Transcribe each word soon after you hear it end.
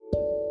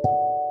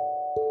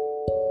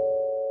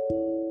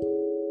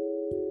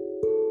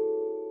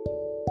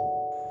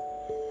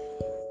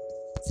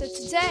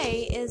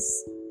Today is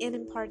an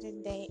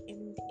important day,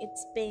 and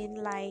it's been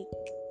like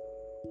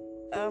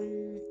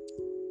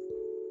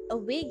a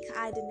week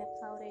I didn't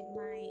uploaded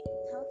my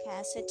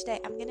podcast. So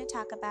today I'm gonna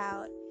talk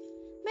about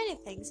many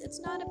things. It's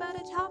not about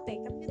a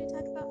topic. I'm gonna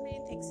talk about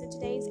many things. So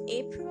today is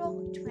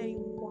April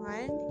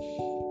 21,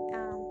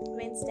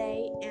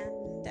 Wednesday,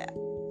 and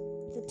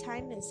the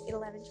time is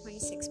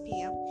 11:26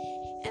 p.m.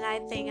 And I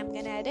think I'm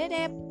gonna edit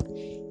it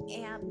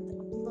and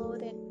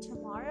upload it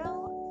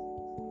tomorrow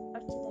or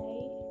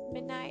today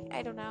midnight.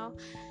 I don't know.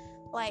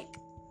 Like,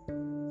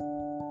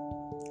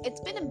 it's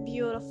been a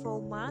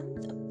beautiful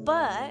month,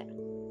 but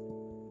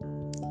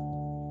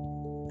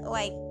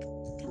like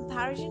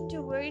comparison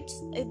towards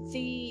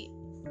the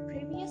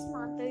previous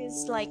month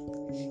is like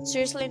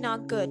seriously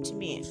not good to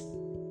me.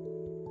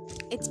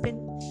 It's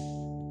been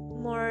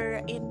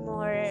more and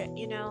more,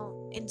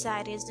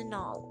 anxieties and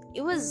all.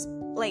 It was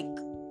like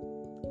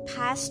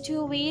past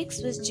 2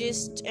 weeks was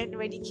just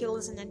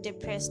ridiculous and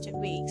depressed 2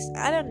 weeks.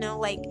 I don't know,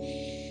 like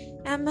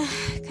I'm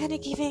kind of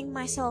giving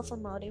myself a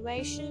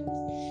motivation.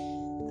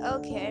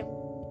 Okay.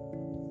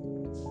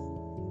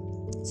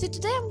 So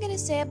today I'm gonna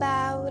say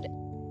about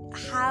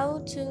how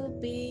to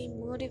be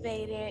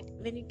motivated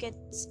when you get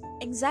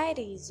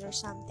anxieties or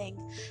something.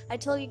 I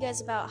told you guys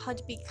about how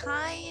to be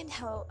kind,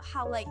 how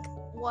like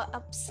what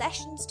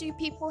obsessions do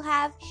people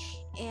have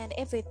and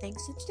everything.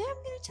 So today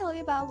I'm going to tell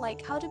you about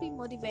like how to be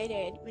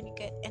motivated when you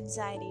get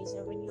anxieties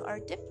or when you are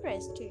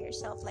depressed to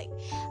yourself, like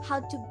how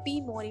to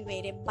be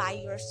motivated by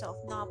yourself,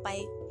 not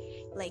by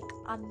like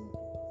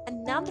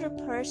another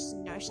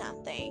person or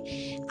something.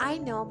 I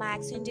know my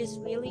accent is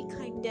really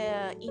kind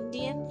of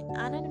Indian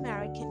and an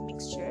American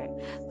mixture,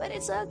 but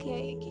it's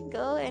okay. You can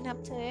go and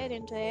up to it,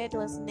 into it,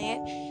 listen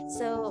it.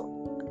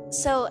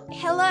 So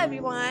hello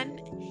everyone.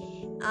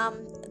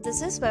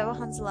 This is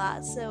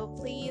lovimg. So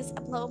please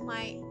upload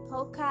my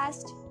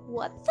podcast.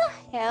 What the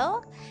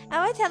hell?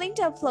 Am I telling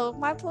to upload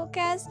my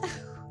podcast?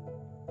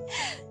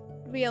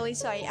 Really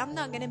sorry. I'm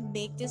not gonna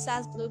make this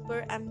as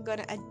blooper. I'm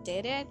gonna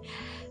edit it,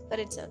 but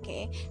it's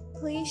okay.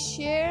 Please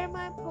share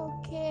my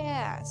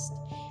podcast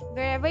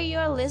wherever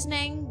you're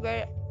listening.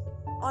 We're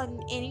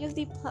on any of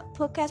the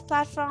podcast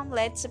platform.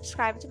 Let's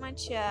subscribe to my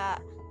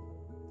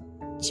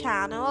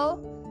channel.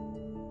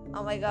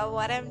 Oh my god,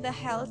 what am the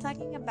hell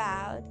talking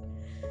about?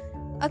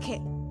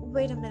 Okay,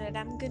 wait a minute.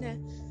 I'm gonna.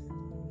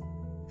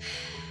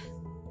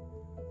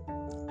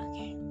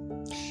 Okay.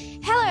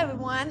 Hello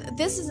everyone,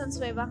 this is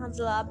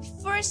lovimg.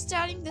 Before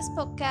starting this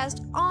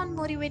podcast on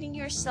motivating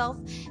yourself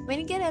when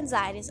you get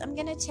anxieties, I'm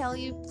gonna tell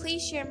you,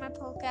 please share my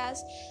podcast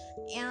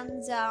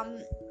and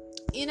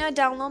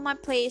download my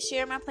playlist,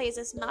 share my playlist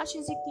as much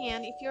as you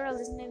can. If you're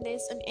listening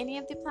this on any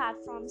of the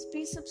platforms,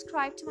 please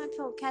subscribe to my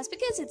podcast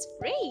because it's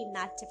free,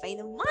 not to pay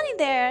the money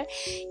there.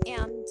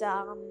 And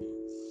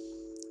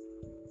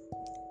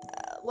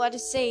what to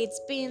say,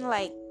 it's been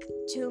like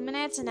 2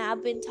 minutes and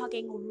I've been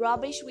talking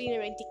rubbish, really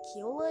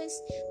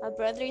ridiculous. My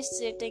brother is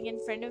sitting in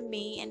front of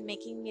me and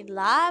making me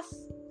laugh.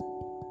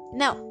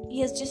 No,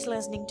 he's just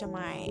listening to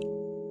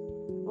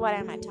what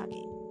am I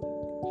talking?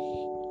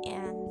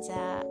 And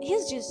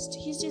he's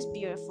just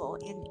beautiful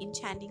and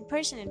enchanting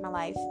person in my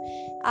life.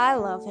 I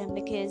love him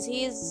because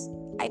he's,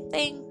 I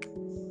think,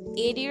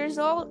 8 years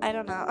old. I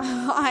don't know.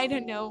 I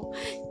don't know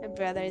my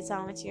brother is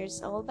how much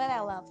years old, but I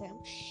love him.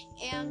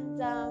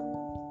 And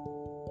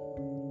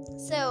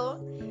so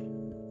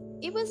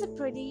it was a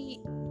pretty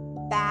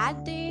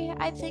bad day,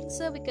 I think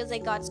so, because I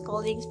got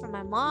scoldings from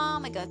my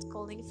mom, I got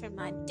scoldings from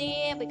my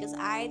dad because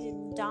I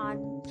didn't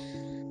done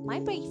my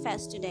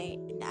breakfast today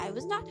and I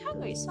was not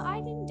hungry, so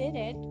I didn't did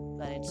it,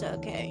 but it's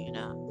okay,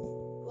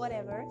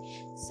 whatever.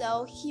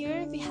 So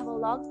here we have a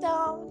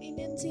lockdown in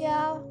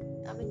India.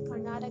 I'm in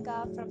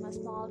Karnataka from a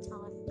small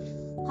town,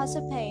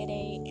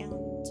 Hasapete, and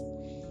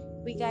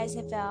we guys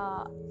have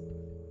a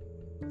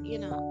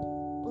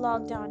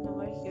lockdown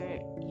over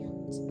here.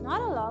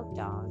 Not a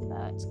lockdown,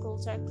 but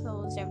schools are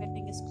closed,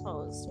 everything is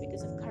closed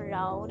because of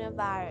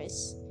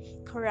coronavirus.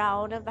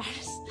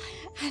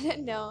 I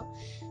don't know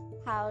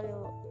how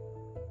to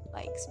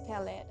like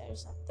spell it or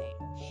something.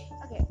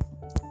 Okay,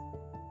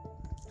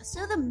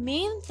 so the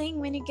main thing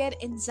when you get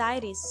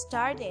anxiety,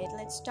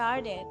 let's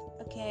start it.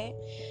 Okay,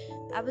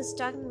 I was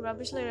talking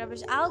rubbish.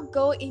 I'll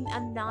go in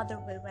another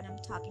way when I'm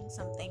talking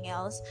something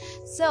else.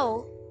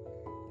 So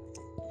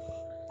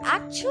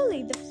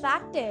actually the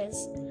fact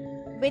is,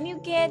 when you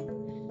get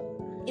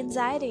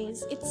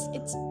anxieties,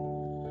 it's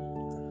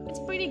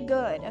pretty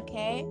good.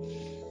 Okay,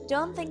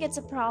 don't think it's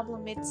a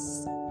problem.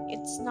 It's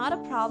not a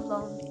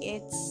problem.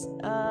 It's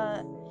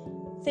a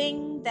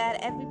thing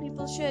that every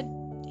people should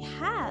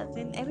have,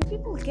 and every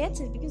people gets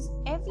it because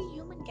every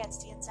human gets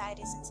the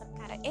anxieties in some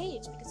kind of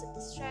age because of the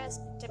stress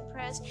and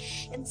depressed.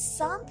 And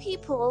some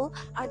people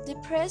are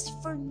depressed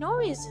for no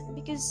reason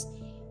because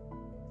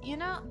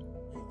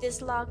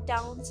this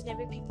lockdowns and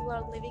every people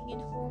are living in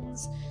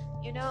homes,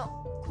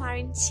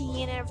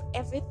 quarantine and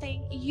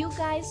everything. You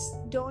guys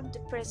don't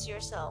depress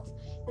yourself.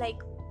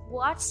 Like,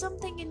 watch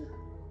something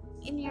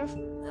in your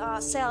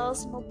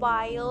cells,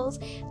 mobiles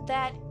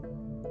that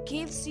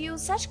gives you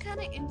such kind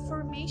of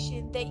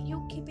information that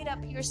you keep it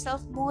up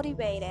yourself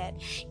motivated.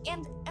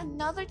 And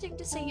another thing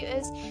to say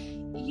is,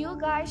 you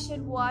guys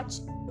should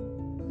watch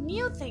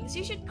new things.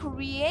 You should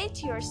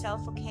create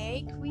yourself,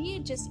 okay?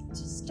 Just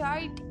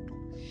start,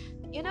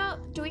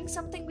 doing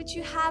something which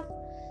you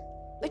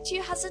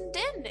hasn't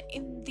done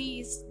in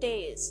these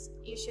days.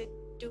 You should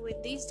do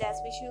in these days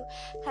which you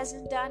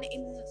hasn't done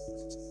in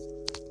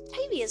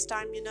previous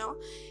time.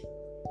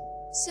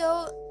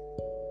 So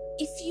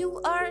if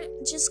you are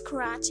just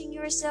scratching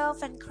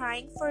yourself and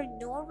crying for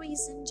no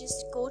reason,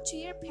 just go to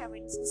your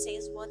parents and say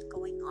what's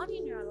going on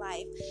in your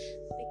life,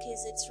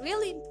 because it's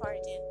really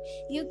important.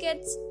 You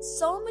get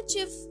so much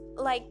of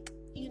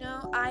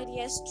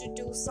ideas to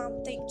do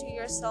something to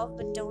yourself,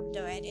 but don't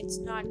do it. It's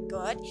not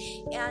good.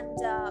 And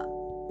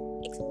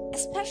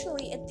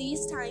especially at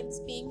these times,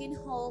 being in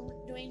home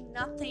doing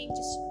nothing,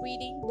 just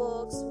reading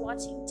books,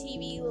 watching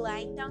TV,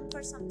 lying down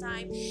for some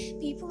time,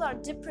 people are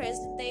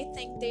depressed and they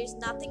think there's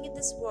nothing in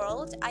this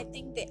world. I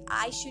think that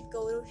I should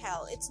go to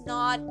hell. It's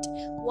not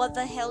what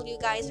the hell you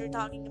guys are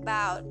talking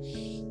about.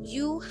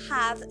 You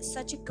have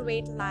such a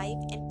great life,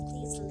 and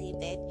please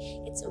live it.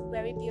 It's a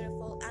very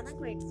beautiful and a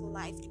grateful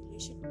life, and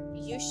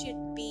you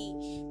should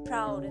be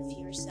proud of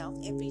yourself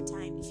every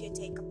time if you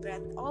take a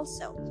breath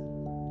also.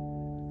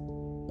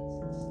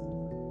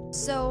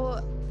 So,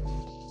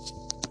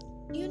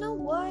 you know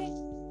what?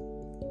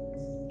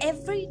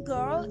 Every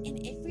girl and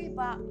every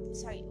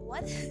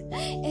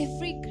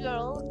every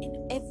girl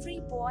and every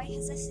boy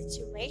has a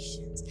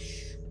situations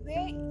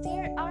where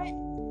they are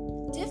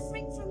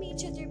different from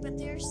each other, but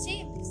they're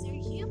same because they're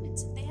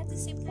humans and they have the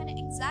same kind of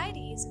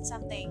anxieties and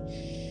something.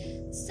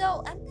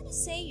 So I'm gonna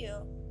say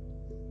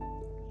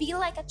be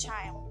like a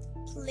child.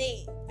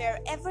 Play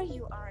wherever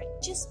you are.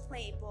 Just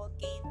play board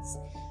games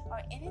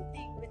or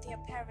anything with your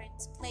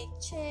parents. Play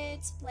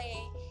chits, play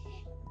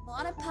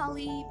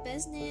Monopoly,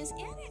 business,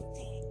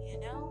 anything.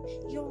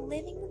 You're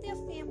living with your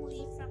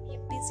family from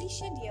your busy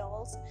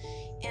schedules,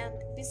 and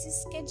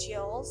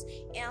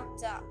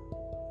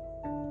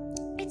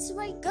it's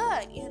very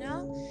good.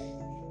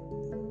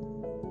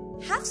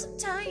 Have some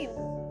time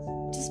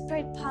to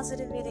spread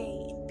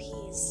positivity and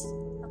peace.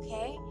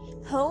 Okay,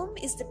 home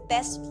is the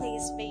best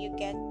place where you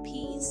get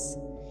peace.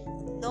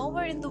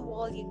 Nowhere in the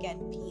world you get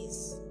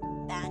peace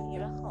than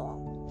your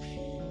home.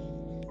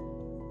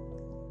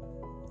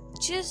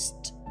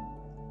 Just,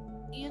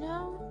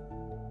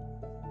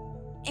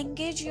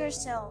 engage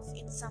yourself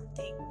in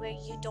something where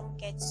you don't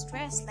get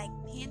stressed, like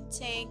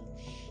painting,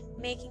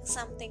 making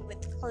something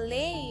with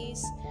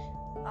clays,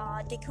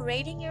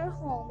 decorating your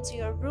homes,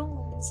 your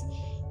rooms,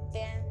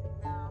 then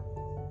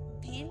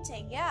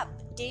painting,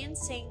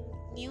 dancing,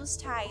 new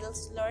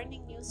styles,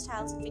 learning new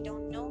styles if you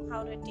don't know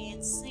how to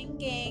dance,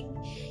 singing,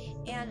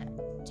 and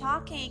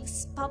talking,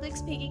 public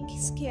speaking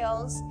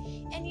skills.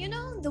 And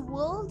the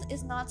world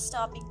is not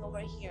stopping over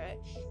here.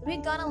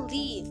 We're gonna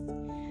leave.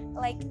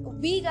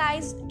 We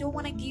guys don't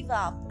want to give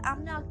up.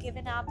 I'm not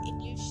giving up,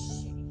 and you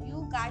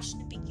guys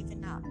shouldn't be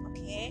giving up.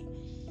 Okay,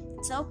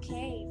 it's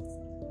okay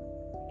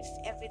if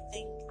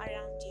everything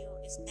around you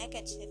is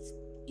negative.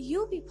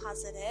 You be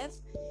positive.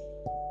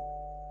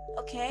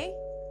 Okay,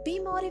 be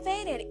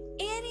motivated.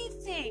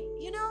 Anything,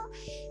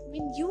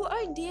 when you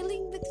are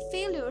dealing with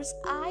failures,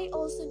 I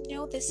also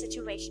know this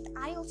situation.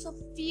 I also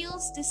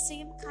feels the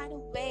same kind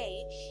of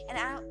way, and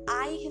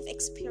I have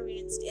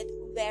experienced it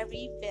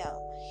very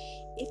well.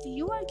 If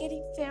you are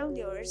getting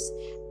failures,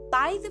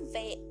 by the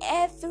way,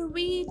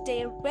 every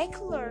day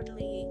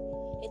regularly,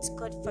 it's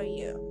good for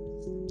you,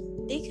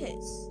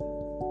 because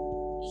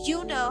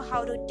you know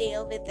how to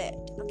deal with it.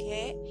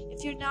 Okay,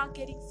 if you're not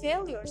getting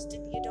failures,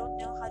 then you don't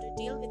know how to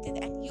deal with it,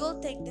 and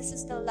you'll think this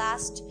is the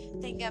last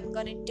thing I'm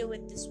gonna do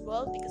in this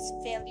world, because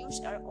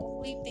failures are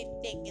only big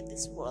thing in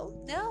this world.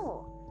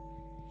 No,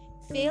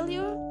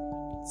 failure,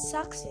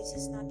 success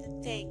is not the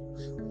thing.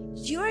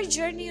 Your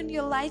journey in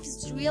your life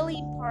is really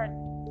important.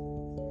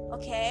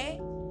 Okay,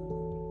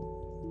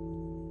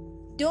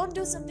 don't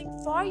do something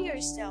for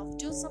yourself,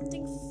 do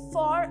something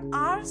for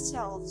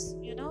ourselves.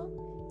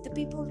 The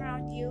people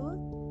around you,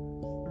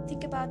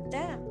 think about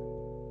them,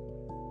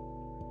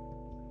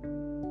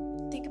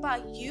 think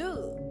about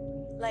you.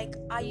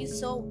 Are you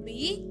so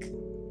weak?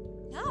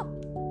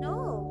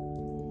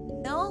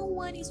 No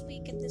one is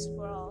weak in this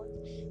world.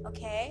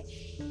 Okay,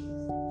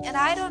 and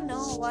I don't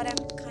know what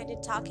I'm kind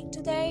of talking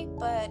today,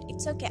 but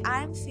it's okay.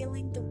 I'm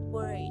feeling the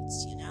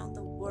words,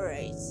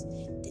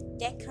 the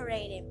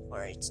decorative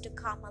words to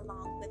come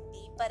along with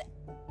me, but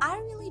I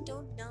really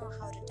don't know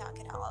how to talk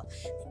at all.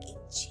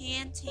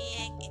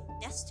 Enchanting,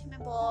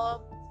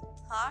 inestimable,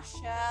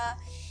 Pasha,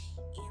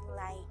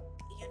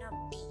 and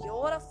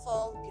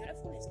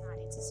beautiful is not,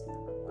 it's a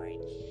single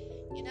word.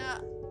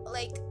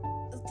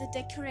 The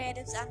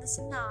decoratives and the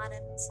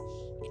synonyms,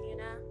 and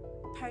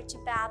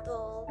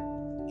perturbable,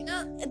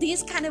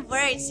 these kind of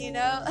words,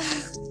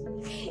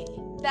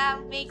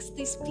 that makes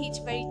this speech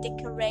very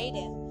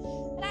decorative.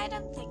 But I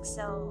don't think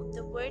so.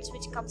 The words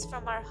which comes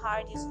from our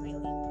heart is really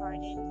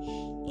important,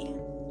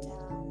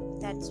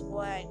 and that's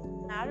what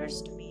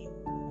matters to me.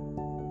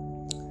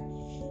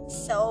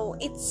 So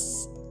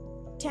it's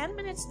 10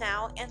 minutes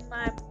now, and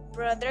my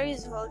brother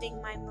is holding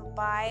my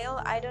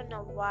mobile. I don't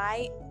know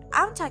why.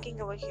 I'm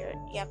talking over here.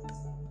 Yep,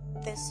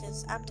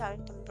 I'm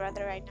talking to my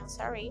brother right now.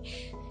 Sorry.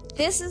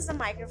 This is the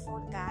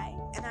microphone guy,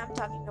 and I'm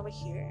talking over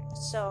here.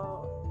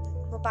 So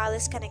mobile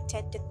is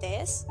connected to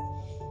this.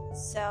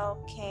 So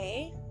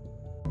okay.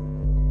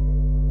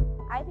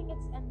 I think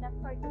it's enough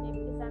for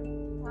today because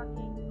I'm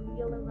talking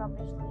really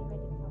rubbishly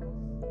ridiculous.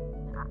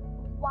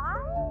 Why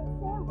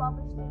say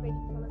rubbishly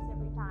ridiculous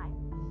every time?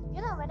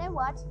 You know, when I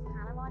watch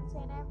Hannah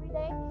Montana every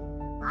day,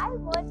 I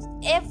watched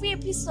every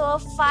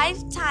episode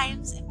 5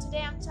 times, and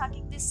today I'm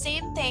talking the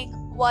same thing,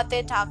 what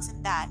they talks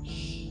in that.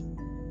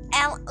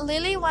 And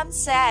Lily once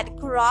said,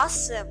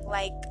 "Grossum,"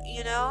 like,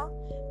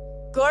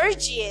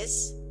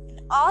 gorgeous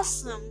and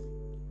awesome.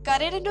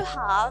 Cut it into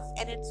half,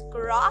 and it's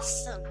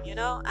grossum.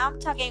 I'm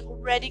talking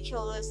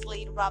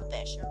ridiculously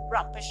rubbish, or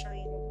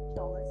rubbishly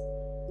ridiculous.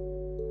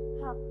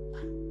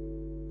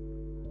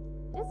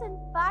 This, in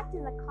fact,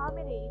 is a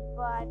comedy,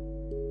 but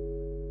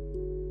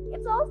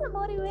it's also a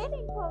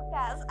motivating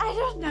podcast. I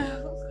don't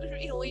know,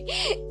 really.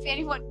 If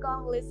anyone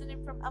gonna listen it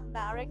from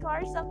America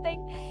or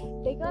something,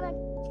 they're gonna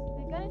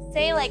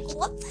say like,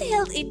 what the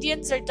hell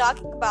Indians are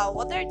talking about?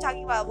 What they're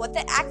talking about? What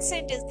the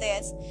accent is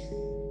this?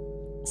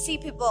 See,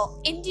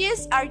 people,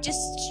 Indians are just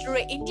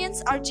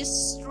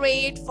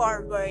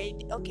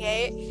straightforward,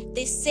 okay?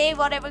 They say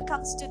whatever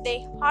comes to their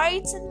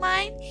hearts and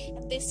mind,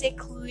 and they say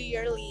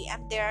clearly,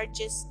 and they are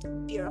just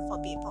beautiful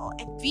people.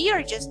 And we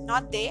are just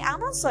not they.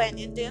 I'm also an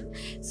Indian,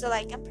 so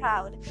like I'm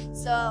proud.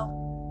 So,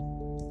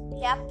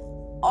 yep,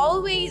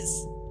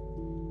 always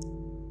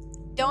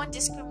don't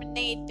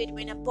discriminate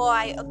between a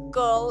boy, a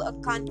girl, a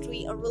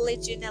country, a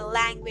religion, a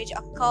language,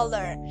 a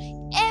color.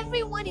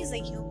 Everyone is a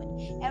human.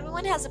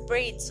 Everyone has a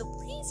brain, so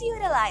please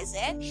utilize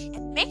it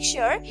and make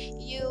sure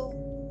you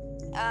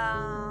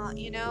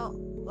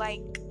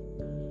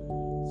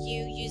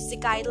you use the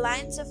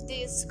guidelines of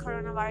this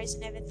coronavirus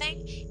and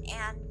everything,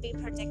 and be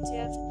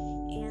protective,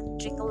 and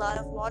drink a lot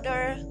of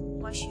water,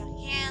 wash your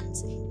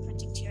hands,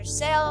 protect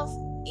yourself,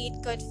 eat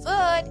good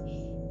food,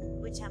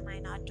 which am I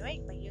not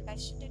doing, but you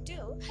guys should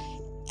do.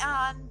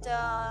 And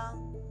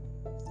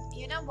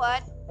you know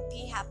what,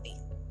 be happy.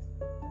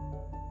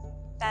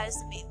 That is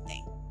the main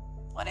thing.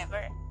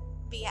 Whatever,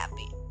 be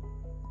happy.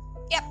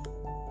 Yep.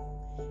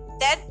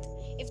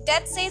 If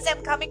that says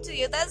I'm coming to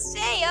you, then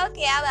say,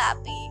 okay, I'm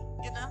happy.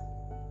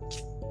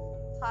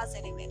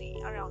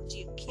 Positivity around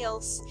you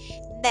kills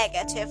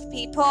negative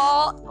people.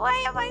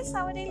 Why am I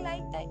sounding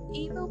like that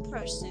evil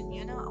person,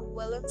 a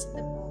villains in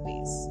the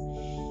movies?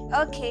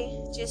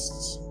 Okay,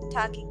 just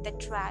talking the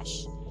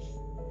trash.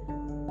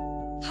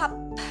 Hup.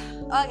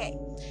 Okay.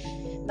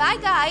 Bye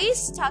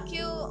guys, talk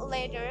you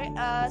later.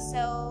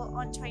 So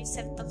on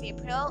 27th of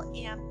April,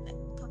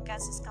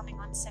 podcast is coming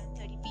on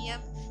 7:30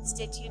 p.m.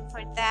 Stay tuned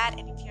for that.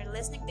 And if you're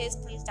listening this,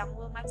 please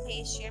download my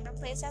playlist, share my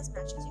playlist as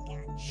much as you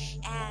can.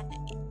 And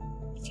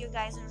if you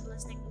guys are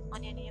listening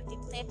on any of the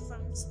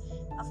platforms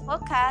of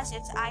podcast,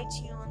 it's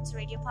iTunes,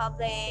 Radio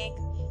Public,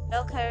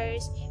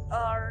 Milkers,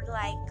 or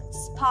like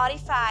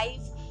Spotify,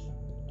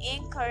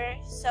 Anchor.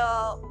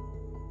 So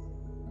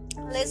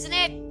listen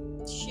it,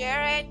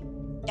 share it,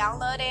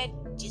 download it.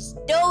 Just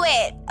do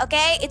it,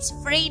 okay? It's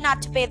free,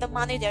 not to pay the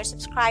money there.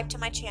 Subscribe to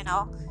my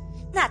channel.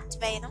 Not to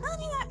pay the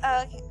money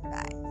there. Okay,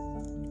 bye.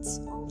 It's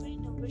over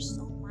and over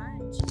so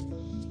much.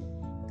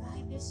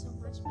 Guys, there's so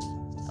much.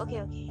 Okay,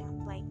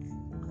 I'm like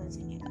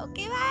closing it.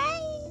 Okay,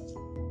 bye.